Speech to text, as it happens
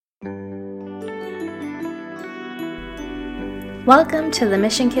Welcome to the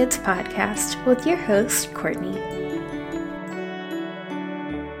Mission Kids Podcast with your host, Courtney.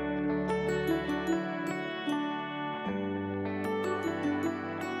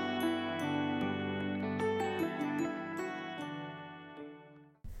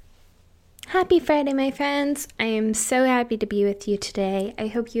 Happy Friday, my friends. I am so happy to be with you today. I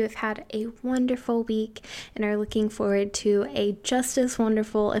hope you have had a wonderful week and are looking forward to a just as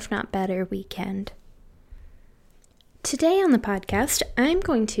wonderful, if not better, weekend. Today on the podcast, I'm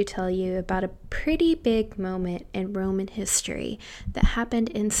going to tell you about a pretty big moment in Roman history that happened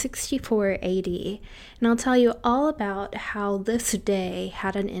in 64 AD, and I'll tell you all about how this day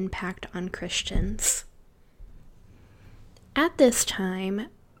had an impact on Christians. At this time,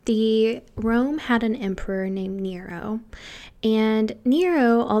 Rome had an emperor named Nero, and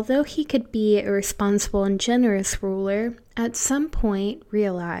Nero, although he could be a responsible and generous ruler, at some point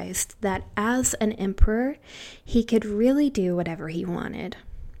realized that as an emperor, he could really do whatever he wanted.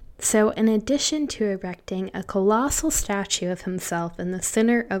 So in addition to erecting a colossal statue of himself in the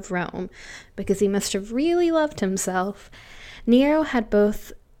center of Rome, because he must have really loved himself, Nero had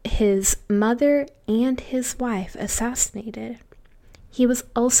both his mother and his wife assassinated. He was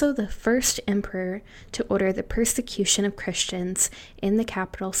also the first emperor to order the persecution of Christians in the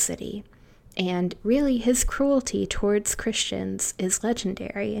capital city. And really, his cruelty towards Christians is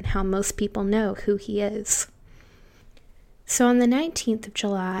legendary in how most people know who he is. So on the 19th of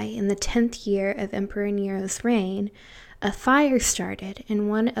July, in the 10th year of Emperor Nero's reign, a fire started in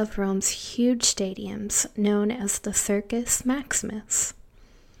one of Rome's huge stadiums known as the Circus Maximus.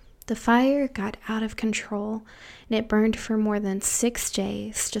 The fire got out of control, and it burned for more than 6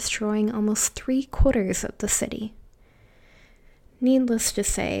 days, destroying almost 3/4 of the city. Needless to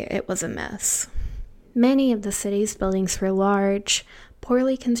say, it was a mess. Many of the city's buildings were large,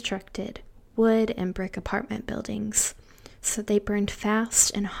 poorly constructed, wood and brick apartment buildings, so they burned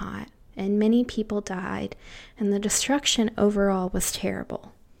fast and hot, and many people died, and the destruction overall was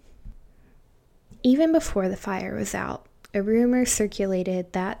terrible. Even before the fire was out, a rumor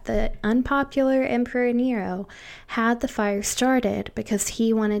circulated that the unpopular Emperor Nero had the fire started because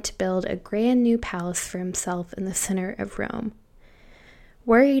he wanted to build a brand new palace for himself in the center of Rome.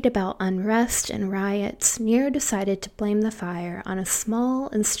 Worried about unrest and riots, Nero decided to blame the fire on a small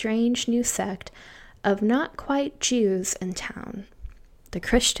and strange new sect of not quite Jews in town, the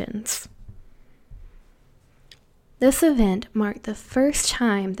Christians. This event marked the first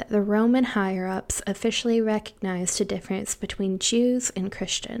time that the Roman higher-ups officially recognized a difference between Jews and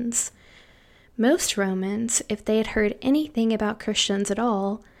Christians. Most Romans, if they had heard anything about Christians at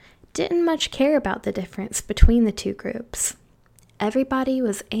all, didn't much care about the difference between the two groups. Everybody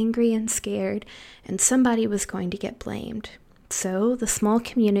was angry and scared, and somebody was going to get blamed. So the small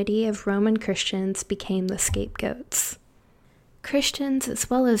community of Roman Christians became the scapegoats. Christians, as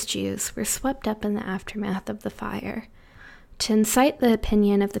well as Jews, were swept up in the aftermath of the fire. To incite the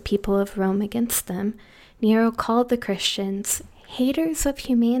opinion of the people of Rome against them, Nero called the Christians haters of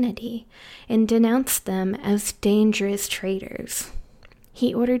humanity and denounced them as dangerous traitors.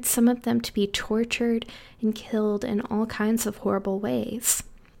 He ordered some of them to be tortured and killed in all kinds of horrible ways.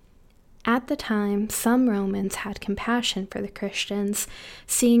 At the time, some Romans had compassion for the Christians,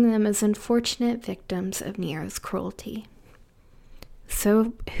 seeing them as unfortunate victims of Nero's cruelty.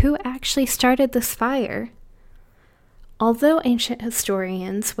 So, who actually started this fire? Although ancient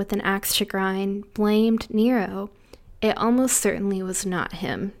historians, with an axe to grind, blamed Nero, it almost certainly was not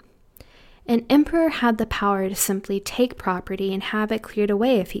him. An emperor had the power to simply take property and have it cleared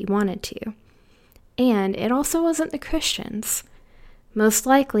away if he wanted to. And it also wasn't the Christians. Most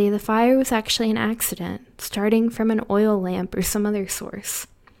likely, the fire was actually an accident, starting from an oil lamp or some other source.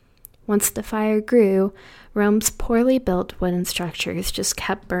 Once the fire grew, Rome's poorly built wooden structures just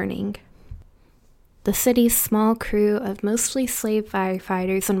kept burning. The city's small crew of mostly slave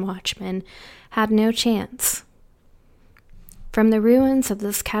firefighters and watchmen had no chance. From the ruins of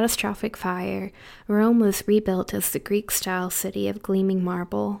this catastrophic fire, Rome was rebuilt as the Greek-style city of gleaming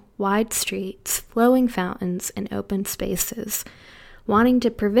marble, wide streets, flowing fountains, and open spaces. Wanting to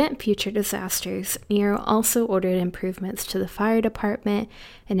prevent future disasters, Nero also ordered improvements to the fire department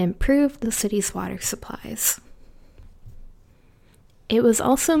and improved the city's water supplies. It was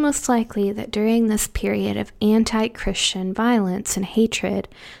also most likely that during this period of anti-Christian violence and hatred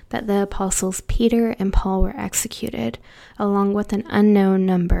that the apostles Peter and Paul were executed, along with an unknown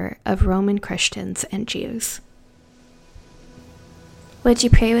number of Roman Christians and Jews. Would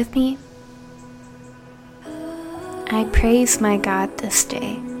you pray with me? I praise my God this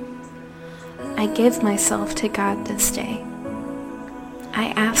day. I give myself to God this day. I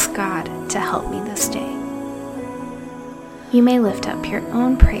ask God to help me this day. You may lift up your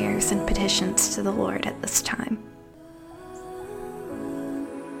own prayers and petitions to the Lord at this time.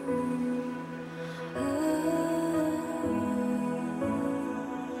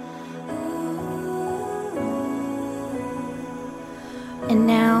 And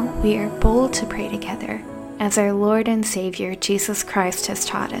now we are bold to pray together, as our Lord and Savior Jesus Christ has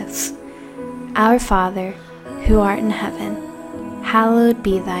taught us. Our Father, who art in heaven, hallowed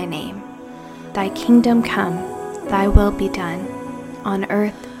be thy name. Thy kingdom come, thy will be done, on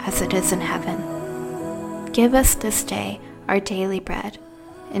earth as it is in heaven. Give us this day our daily bread,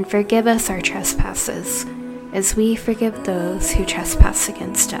 and forgive us our trespasses, as we forgive those who trespass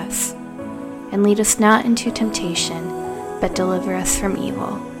against us. And lead us not into temptation, but deliver us from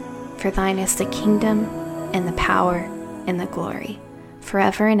evil. For thine is the kingdom, and the power, and the glory,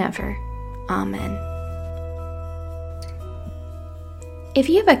 forever and ever. Amen. If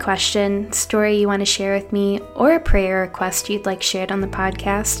you have a question, story you want to share with me, or a prayer request you'd like shared on the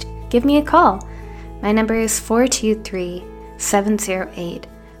podcast, give me a call. My number is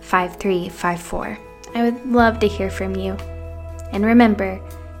 423-708-5354. I would love to hear from you. And remember,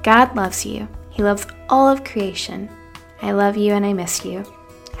 God loves you. He loves all of creation. I love you and I miss you.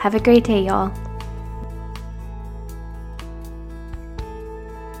 Have a great day, y'all.